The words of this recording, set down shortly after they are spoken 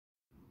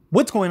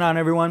What's going on,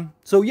 everyone?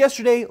 So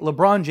yesterday,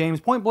 LeBron James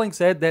point blank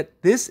said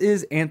that this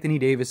is Anthony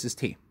Davis's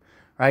team,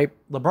 right?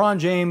 LeBron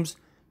James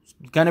is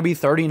going to be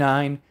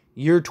 39,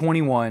 year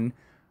 21.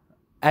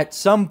 At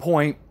some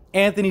point,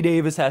 Anthony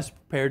Davis has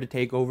prepared to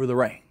take over the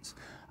reins.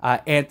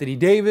 Anthony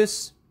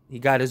Davis, he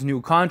got his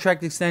new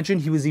contract extension.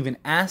 He was even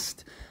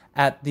asked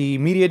at the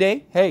media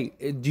day, hey,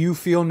 do you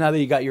feel now that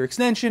you got your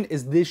extension,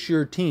 is this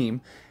your team?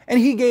 And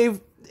he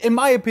gave, in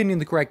my opinion,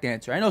 the correct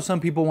answer. I know some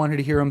people wanted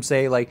to hear him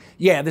say, like,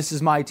 yeah, this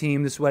is my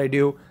team, this is what I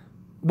do.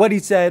 What he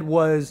said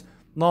was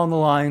along the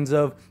lines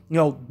of,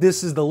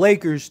 this is the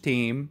Lakers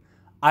team,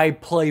 I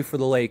play for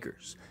the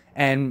Lakers.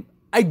 And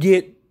I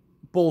get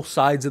both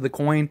sides of the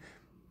coin.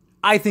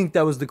 I think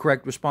that was the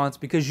correct response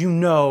because you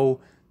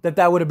know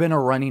that would have been a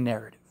running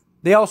narrative.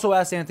 They also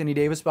asked Anthony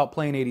Davis about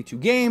playing 82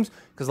 games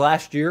because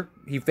last year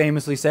he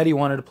famously said he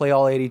wanted to play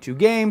all 82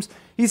 games.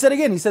 He said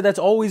that's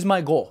always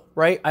my goal,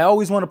 right? I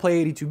always want to play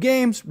 82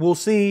 games. We'll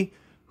see.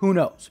 Who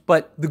knows?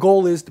 But the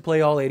goal is to play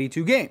all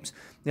 82 games.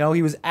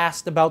 He was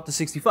asked about the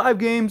 65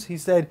 games. He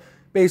said,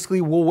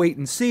 basically, we'll wait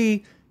and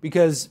see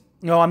because,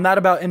 I'm not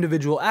about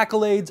individual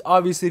accolades.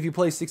 Obviously, if you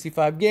play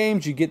 65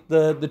 games, you get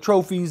the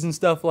trophies and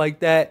stuff like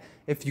that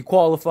if you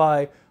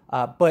qualify.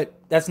 But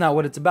that's not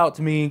what it's about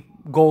to me.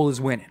 Goal is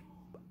winning.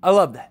 I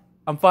love that.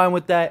 I'm fine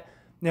with that.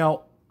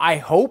 Now,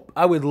 I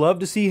would love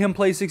to see him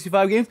play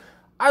 65 games.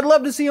 I'd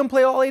love to see him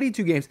play all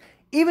 82 games.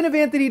 Even if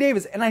Anthony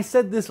Davis, and I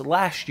said this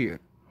last year,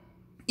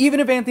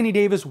 even if Anthony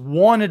Davis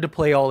wanted to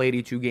play all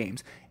 82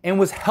 games and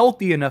was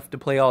healthy enough to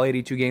play all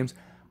 82 games,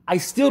 I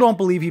still don't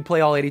believe he'd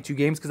play all 82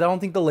 games because I don't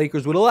think the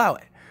Lakers would allow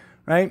it,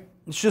 right?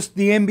 It's just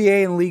the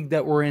NBA and league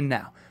that we're in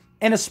now.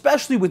 And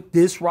especially with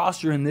this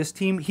roster and this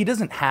team, he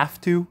doesn't have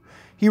to.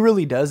 He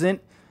really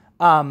doesn't.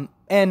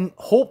 And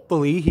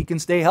hopefully he can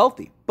stay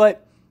healthy.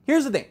 But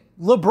here's the thing.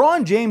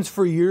 LeBron James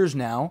for years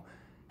now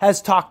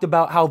has talked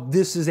about how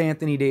this is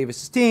Anthony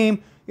Davis'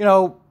 team.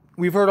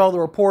 We've heard all the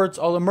reports,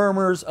 all the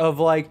murmurs of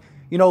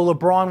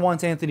LeBron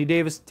wants Anthony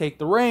Davis to take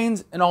the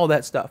reins and all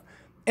that stuff.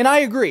 And I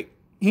agree.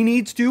 He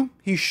needs to.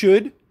 He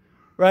should,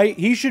 right?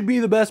 He should be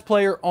the best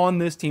player on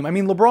this team. I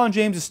mean, LeBron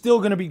James is still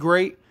going to be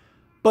great,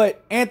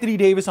 but Anthony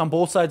Davis on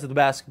both sides of the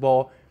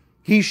basketball,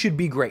 he should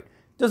be great.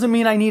 Doesn't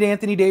mean I need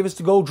Anthony Davis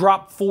to go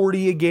drop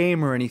 40 a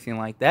game or anything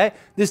like that.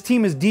 This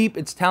team is deep,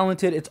 it's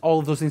talented, it's all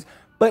of those things.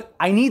 But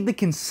I need the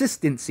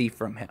consistency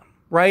from him,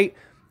 right?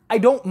 I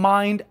don't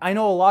mind. I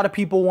know a lot of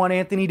people want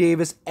Anthony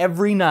Davis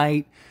every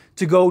night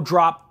to go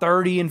drop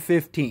 30 and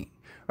 15,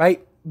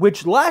 right?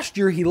 Which last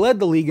year he led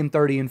the league in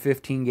 30 and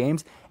 15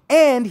 games.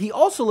 And he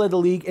also led the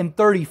league in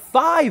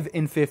 35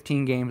 and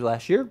 15 games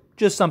last year.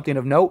 Just something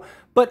of note.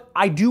 But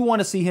I do want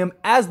to see him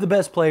as the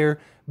best player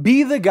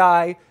be the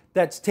guy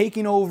that's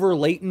taking over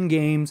late in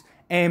games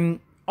and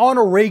on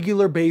a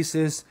regular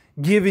basis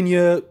giving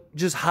you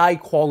just high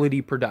quality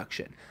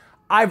production.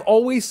 I've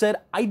always said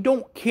I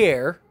don't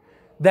care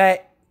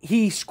that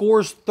he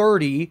scores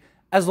 30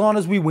 as long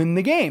as we win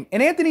the game.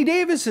 And Anthony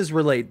Davis has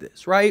relayed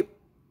this, right?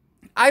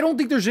 I don't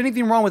think there's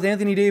anything wrong with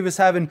Anthony Davis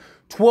having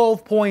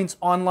 12 points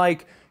on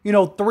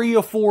 3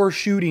 or 4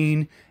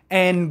 shooting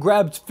and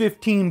grabs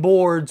 15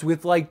 boards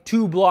with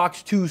 2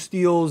 blocks, 2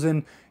 steals,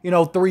 and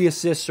 3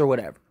 assists or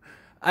whatever.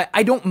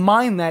 I don't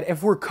mind that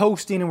if we're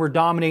coasting and we're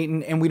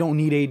dominating and we don't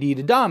need AD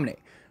to dominate,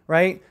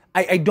 right?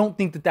 I don't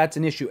think that that's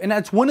an issue. And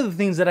that's one of the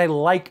things that I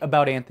like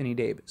about Anthony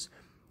Davis.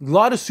 A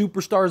lot of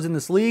superstars in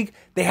this league,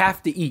 they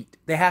have to eat.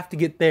 They have to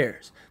get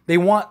theirs. They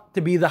want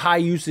to be the high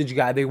usage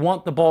guy. They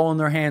want the ball in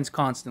their hands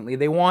constantly.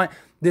 They want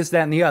this,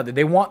 that, and the other.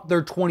 They want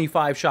their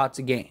 25 shots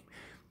a game.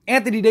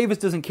 Anthony Davis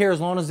doesn't care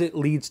as long as it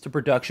leads to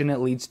production, it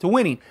leads to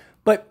winning.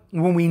 But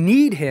when we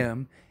need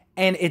him,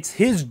 and it's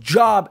his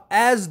job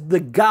as the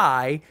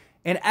guy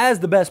and as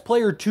the best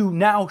player to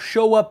now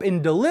show up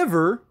and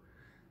deliver,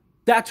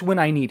 that's when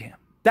I need him.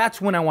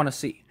 That's when I want to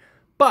see.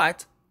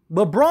 But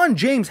LeBron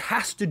James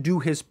has to do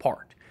his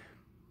part.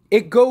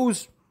 It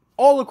goes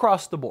all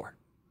across the board,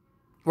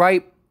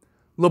 right?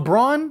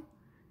 LeBron,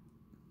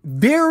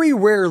 very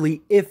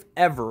rarely, if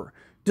ever,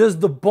 does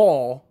the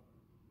ball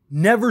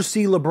never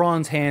see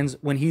LeBron's hands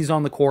when he's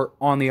on the court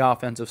on the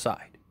offensive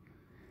side.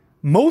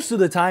 Most of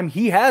the time,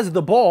 he has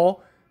the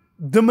ball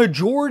the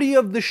majority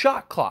of the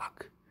shot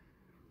clock.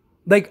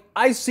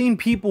 I've seen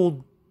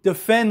people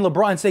defend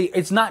LeBron and say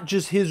it's not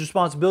just his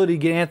responsibility to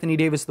get Anthony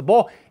Davis the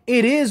ball.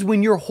 It is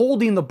when you're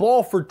holding the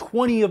ball for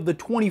 20 of the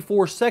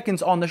 24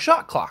 seconds on the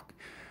shot clock,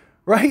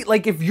 right?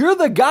 If you're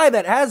the guy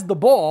that has the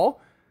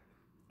ball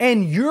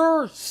and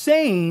you're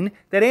saying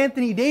that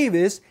Anthony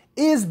Davis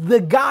is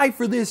the guy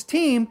for this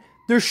team,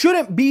 there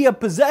shouldn't be a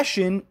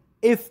possession,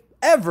 if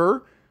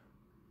ever,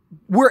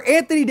 where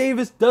Anthony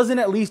Davis doesn't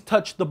at least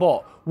touch the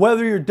ball.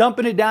 Whether you're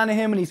dumping it down to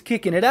him and he's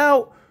kicking it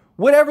out,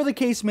 whatever the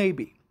case may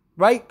be,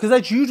 right? Because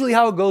that's usually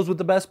how it goes with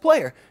the best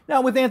player.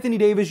 Now, with Anthony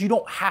Davis, you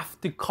don't have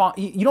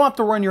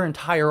to run your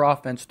entire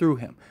offense through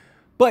him,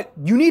 but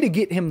you need to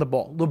get him the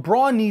ball.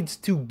 LeBron needs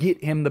to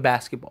get him the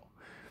basketball,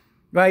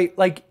 right?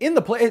 In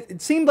the play,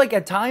 it seemed like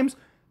at times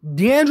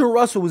D'Angelo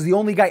Russell was the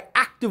only guy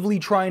actively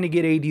trying to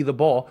get AD the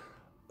ball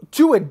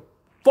to a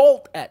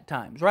fault at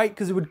times, right?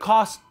 Because it would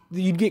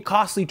you'd get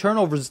costly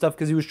turnovers and stuff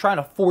because he was trying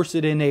to force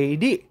it in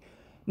AD.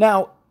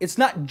 Now, it's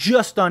not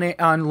just on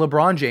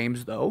LeBron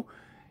James, though.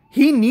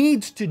 He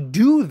needs to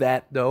do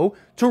that, though,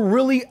 to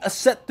really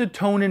set the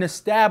tone and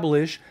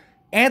establish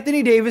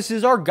Anthony Davis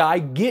is our guy.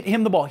 Get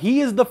him the ball.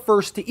 He is the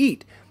first to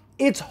eat.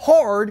 It's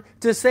hard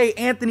to say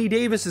Anthony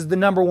Davis is the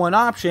number one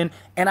option,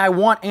 and I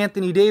want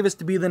Anthony Davis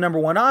to be the number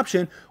one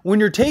option when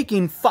you're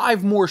taking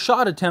 5 more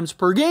shot attempts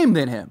per game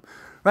than him,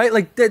 right?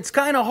 Like, that's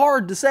kind of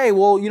hard to say,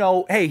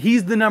 well, hey,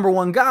 he's the number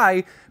one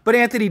guy, but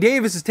Anthony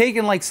Davis is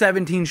taking like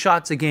 17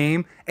 shots a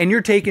game, and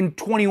you're taking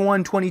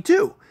 21,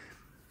 22.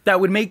 That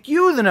would make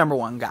you the number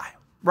one guy,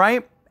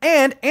 right?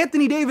 And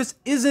Anthony Davis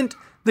isn't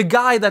the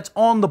guy that's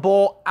on the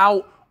ball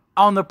out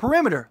on the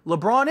perimeter.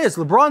 LeBron is.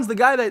 LeBron's the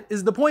guy that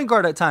is the point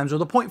guard at times or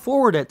the point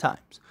forward at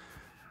times.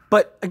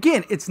 But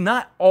again, it's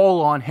not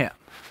all on him,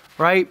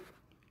 right?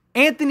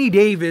 Anthony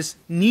Davis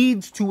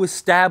needs to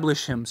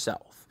establish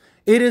himself.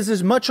 It is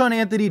as much on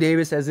Anthony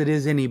Davis as it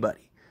is anybody.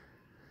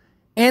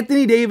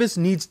 Anthony Davis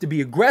needs to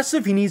be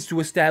aggressive. He needs to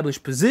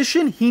establish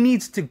position. He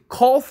needs to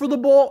call for the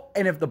ball.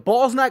 And if the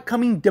ball's not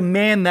coming,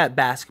 demand that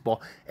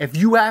basketball. If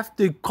you have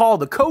to call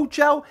the coach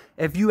out,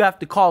 if you have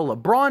to call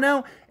LeBron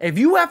out, if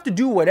you have to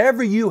do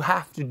whatever you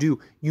have to do,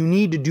 you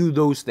need to do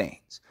those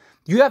things.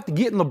 You have to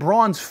get in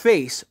LeBron's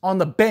face on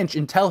the bench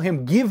and tell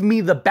him, give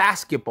me the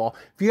basketball.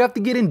 If you have to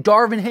get in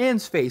Darvin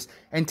Ham's face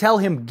and tell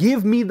him,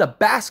 give me the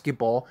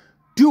basketball,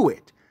 do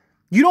it.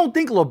 You don't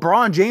think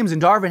LeBron James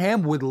and Darvin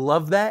Ham would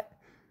love that?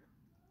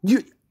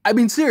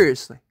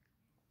 Seriously.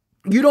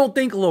 You don't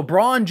think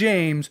LeBron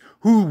James,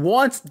 who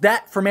wants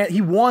that he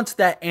wants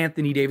that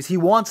Anthony Davis. He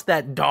wants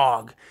that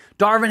dog.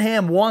 Darvin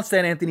Ham wants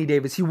that Anthony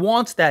Davis. He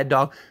wants that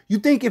dog. You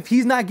think if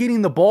he's not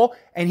getting the ball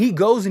and he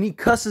goes and he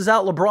cusses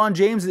out LeBron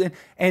James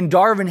and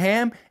Darvin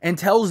Ham and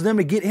tells them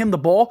to get him the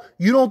ball,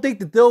 you don't think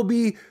that they'll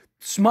be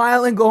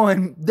smiling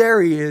going,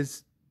 there he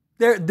is.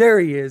 There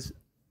he is.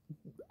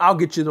 I'll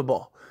get you the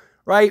ball,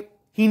 right?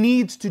 He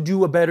needs to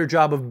do a better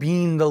job of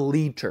being the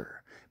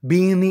leader,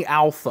 being the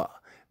alpha,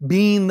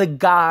 being the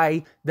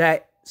guy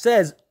that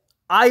says,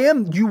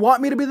 you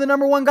want me to be the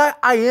number one guy?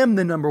 I am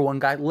the number one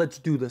guy. Let's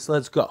do this.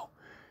 Let's go.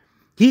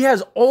 He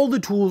has all the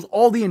tools,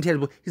 all the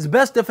intangibles. He's the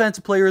best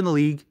defensive player in the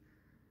league.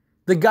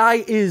 The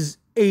guy is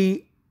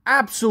a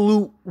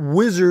absolute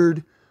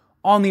wizard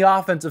on the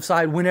offensive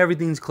side when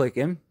everything's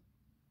clicking.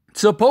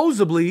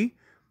 Supposedly,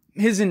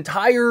 his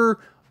entire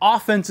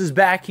offense is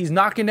back. He's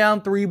knocking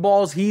down 3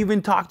 balls. He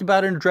even talked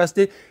about it and addressed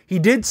it. He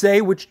did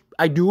say, which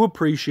I do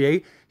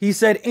appreciate, he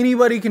said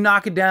anybody can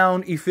knock it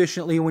down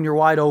efficiently when you're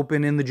wide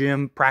open in the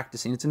gym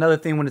practicing. It's another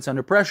thing when it's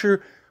under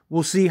pressure.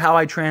 We'll see how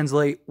I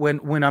translate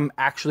when I'm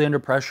actually under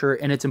pressure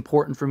and it's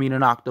important for me to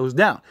knock those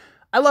down.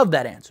 I love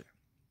that answer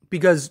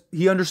because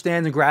he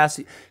understands and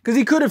grasps. Because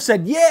he could have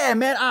said, yeah,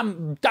 man,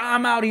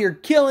 I'm out here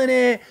killing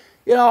it.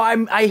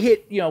 I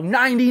hit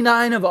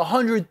 99 of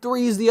 100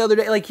 threes the other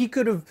day. Like, he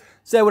could have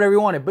said whatever he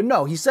wanted. But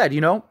no, he said,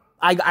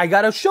 I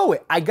got to show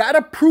it. I got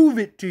to prove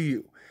it to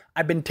you.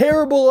 I've been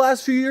terrible the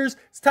last few years.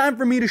 It's time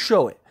for me to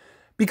show it.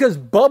 Because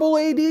Bubble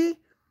AD,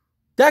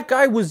 that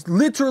guy was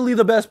literally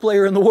the best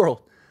player in the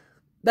world.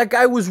 That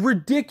guy was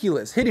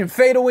ridiculous. Hitting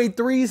fadeaway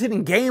threes,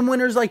 hitting game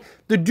winners. Like,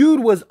 the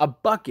dude was a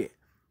bucket.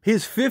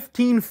 His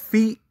 15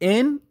 feet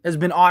in has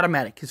been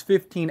automatic. His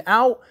 15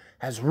 out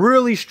has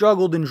really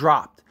struggled and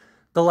dropped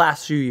the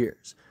last few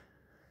years.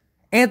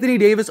 Anthony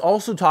Davis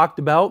also talked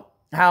about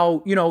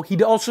how,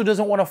 he also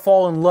doesn't want to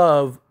fall in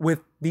love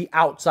with the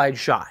outside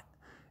shot.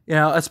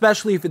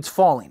 Especially if it's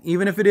falling.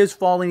 Even if it is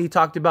falling, he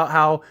talked about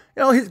how,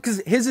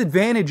 because his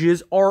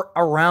advantages are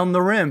around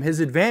the rim. His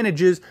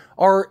advantages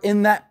are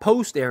in that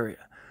post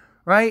area,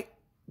 right?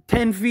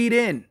 10 feet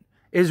in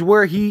is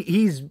where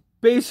he's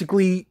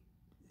basically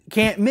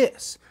can't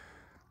miss.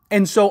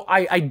 And so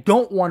I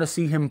don't want to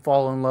see him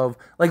fall in love.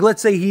 Like,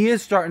 let's say he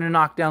is starting to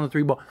knock down the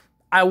 3 ball.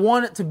 I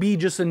want it to be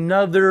just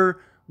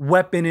another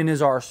weapon in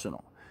his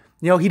arsenal.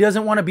 He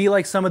doesn't want to be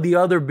like some of the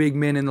other big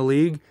men in the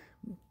league.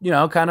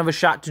 Kind of a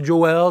shot to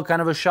Joel,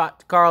 kind of a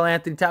shot to Karl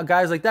Anthony,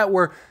 guys like that,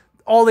 where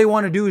all they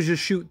want to do is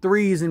just shoot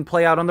threes and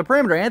play out on the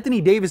perimeter.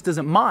 Anthony Davis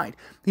doesn't mind.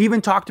 He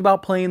even talked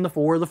about playing the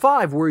 4 or the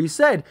 5, where he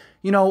said,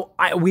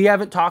 we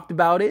haven't talked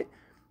about it.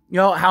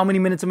 How many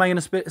minutes am I going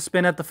to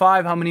spend at the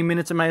 5? How many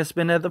minutes am I going to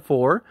spend at the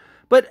 4?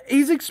 But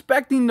he's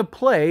expecting to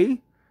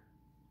play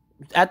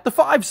at the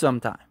 5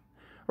 sometime.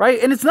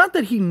 Right? And it's not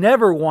that he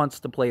never wants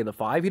to play the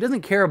 5. He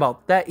doesn't care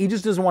about that. He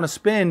just doesn't want to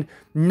spend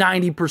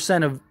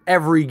 90% of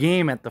every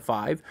game at the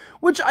 5,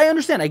 which I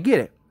understand. I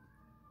get it.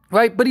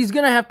 Right? But he's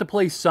going to have to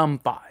play some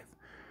 5,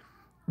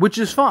 which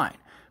is fine.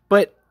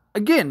 But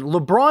again,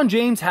 LeBron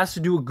James has to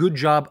do a good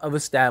job of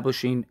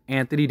establishing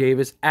Anthony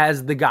Davis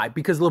as the guy,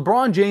 because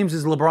LeBron James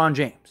is LeBron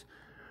James.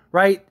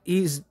 Right?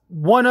 He's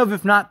one of,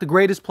 if not the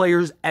greatest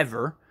players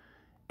ever.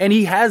 And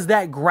he has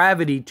that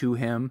gravity to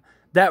him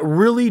that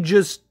really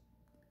just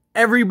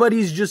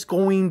everybody's just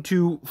going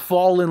to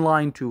fall in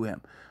line to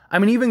him. I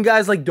mean, even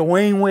guys like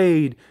Dwayne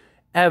Wade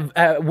have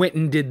went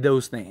and did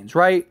those things,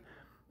 right?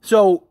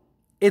 So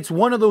it's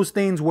one of those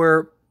things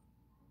where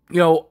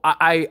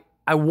I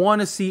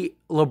want to see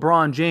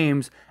LeBron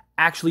James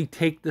actually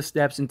take the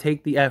steps and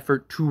take the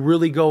effort to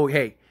really go,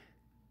 hey,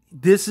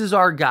 this is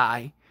our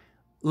guy.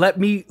 Let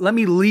me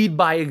lead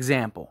by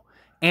example.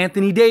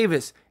 Anthony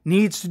Davis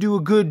needs to do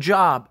a good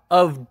job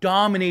of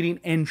dominating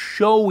and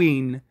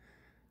showing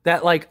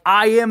that, like,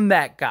 I am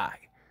that guy.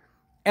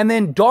 And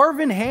then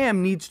Darvin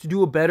Ham needs to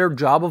do a better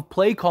job of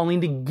play calling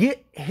to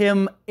get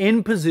him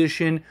in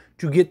position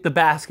to get the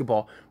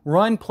basketball.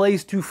 Run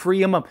plays to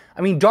free him up.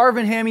 I mean,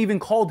 Darvin Ham even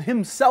called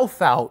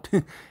himself out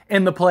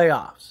in the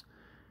playoffs.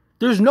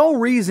 There's no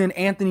reason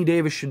Anthony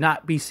Davis should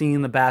not be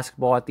seeing the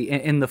basketball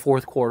in the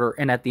fourth quarter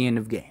and at the end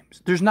of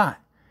games. There's not.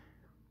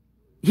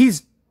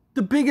 He's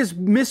the biggest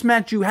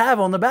mismatch you have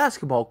on the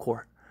basketball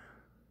court.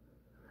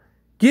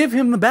 Give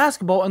him the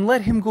basketball and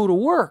let him go to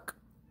work.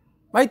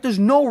 Right? There's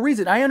no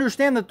reason. I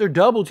understand that they're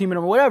double teaming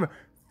him or whatever.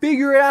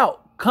 Figure it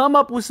out. Come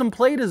up with some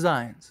play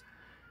designs.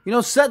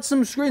 Set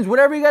some screens.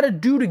 Whatever you got to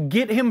do to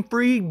get him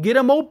free, get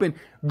him open.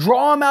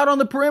 Draw him out on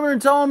the perimeter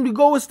and tell him to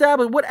go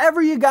establish.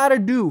 Whatever you got to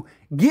do,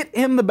 get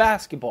him the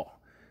basketball.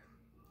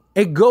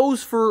 It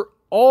goes for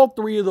all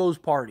three of those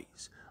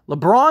parties.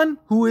 LeBron,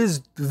 who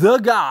is the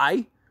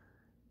guy,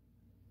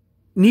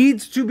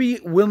 needs to be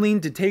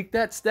willing to take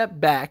that step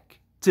back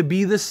to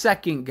be the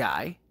second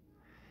guy.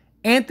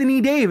 Anthony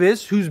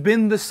Davis, who's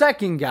been the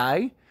second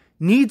guy,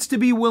 needs to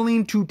be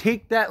willing to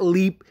take that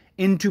leap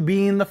into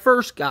being the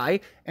first guy.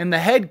 And the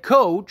head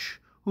coach,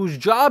 whose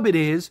job it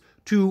is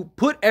to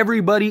put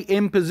everybody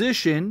in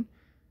position,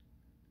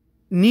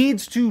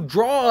 needs to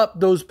draw up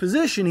those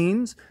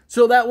positionings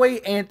so that way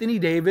Anthony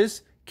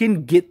Davis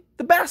can get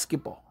the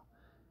basketball.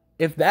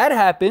 If that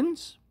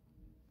happens,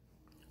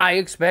 I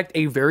expect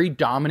a very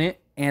dominant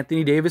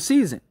Anthony Davis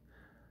season.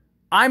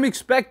 I'm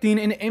expecting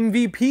an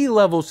MVP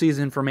level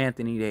season from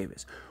Anthony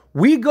Davis.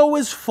 We go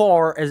as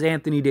far as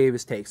Anthony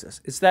Davis takes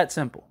us. It's that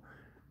simple.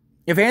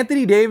 If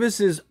Anthony Davis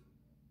is,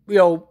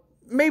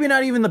 maybe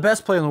not even the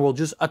best player in the world,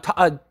 just a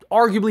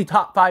arguably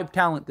top 5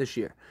 talent this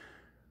year,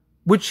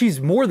 which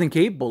he's more than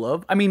capable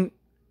of. I mean,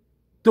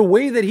 the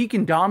way that he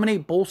can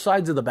dominate both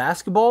sides of the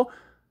basketball,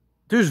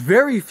 there's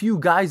very few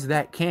guys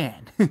that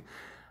can.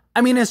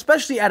 I mean,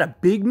 especially at a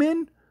big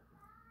man,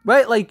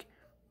 right? Like,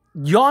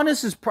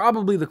 Giannis is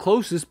probably the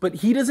closest, but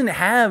he doesn't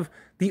have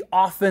the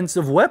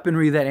offensive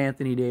weaponry that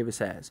Anthony Davis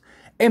has.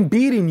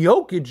 Embiid and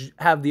Jokic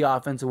have the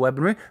offensive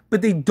weaponry,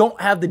 but they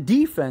don't have the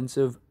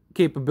defensive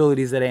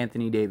capabilities that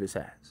Anthony Davis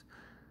has.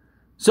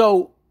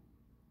 So,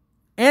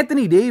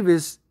 Anthony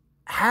Davis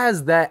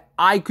has that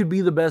I could be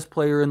the best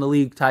player in the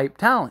league type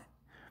talent.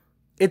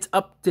 It's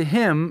up to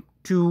him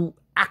to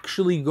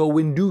actually go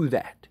and do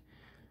that.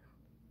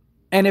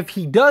 And if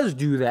he does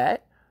do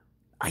that,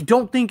 I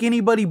don't think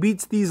anybody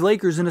beats these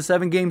Lakers in a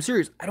 7-game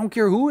series. I don't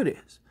care who it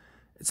is.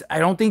 I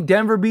don't think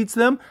Denver beats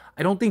them.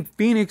 I don't think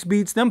Phoenix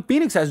beats them.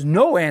 Phoenix has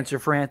no answer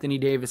for Anthony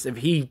Davis if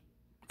he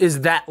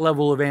is that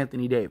level of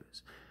Anthony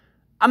Davis.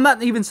 I'm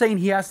not even saying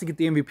he has to get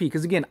the MVP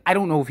because, again, I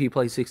don't know if he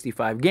plays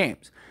 65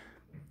 games.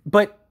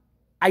 But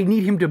I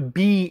need him to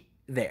be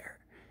there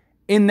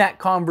in that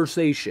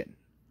conversation,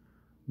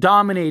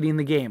 dominating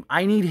the game.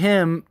 I need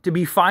him to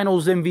be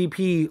Finals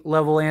MVP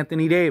level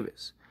Anthony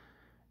Davis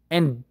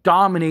and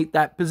dominate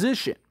that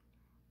position.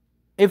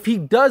 If he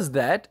does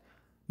that,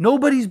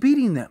 nobody's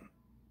beating them.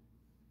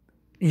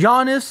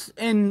 Giannis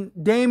and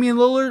Damian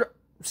Lillard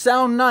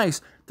sound nice.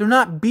 They're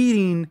not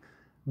beating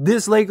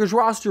this Lakers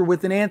roster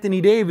with an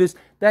Anthony Davis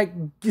that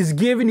is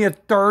giving you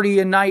 30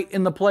 a night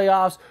in the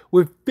playoffs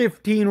with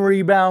 15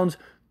 rebounds,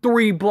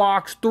 3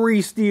 blocks,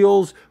 3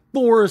 steals,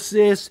 4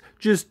 assists,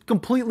 just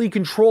completely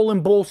controlling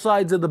both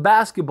sides of the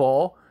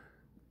basketball.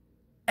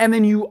 And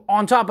then you,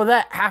 on top of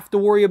that, have to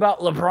worry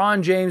about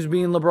LeBron James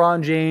being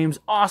LeBron James,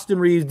 Austin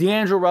Reeves,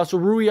 D'Angelo Russell,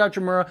 Rui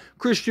Hachimura,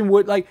 Christian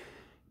Wood.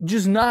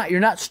 You're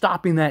not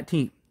stopping that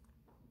team.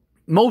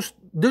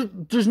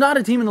 There's not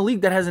a team in the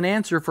league that has an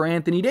answer for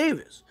Anthony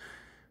Davis.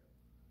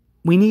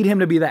 We need him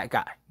to be that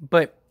guy.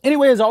 But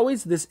anyway, as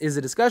always, this is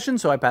a discussion,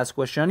 so I pass the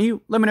question on to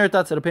you. Let me know your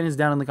thoughts and opinions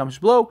down in the comments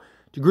below.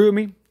 To agree with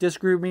me,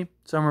 disagree with me,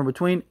 somewhere in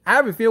between.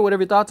 However you feel,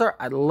 whatever your thoughts are,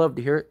 I'd love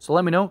to hear it. So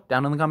let me know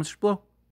down in the comments below.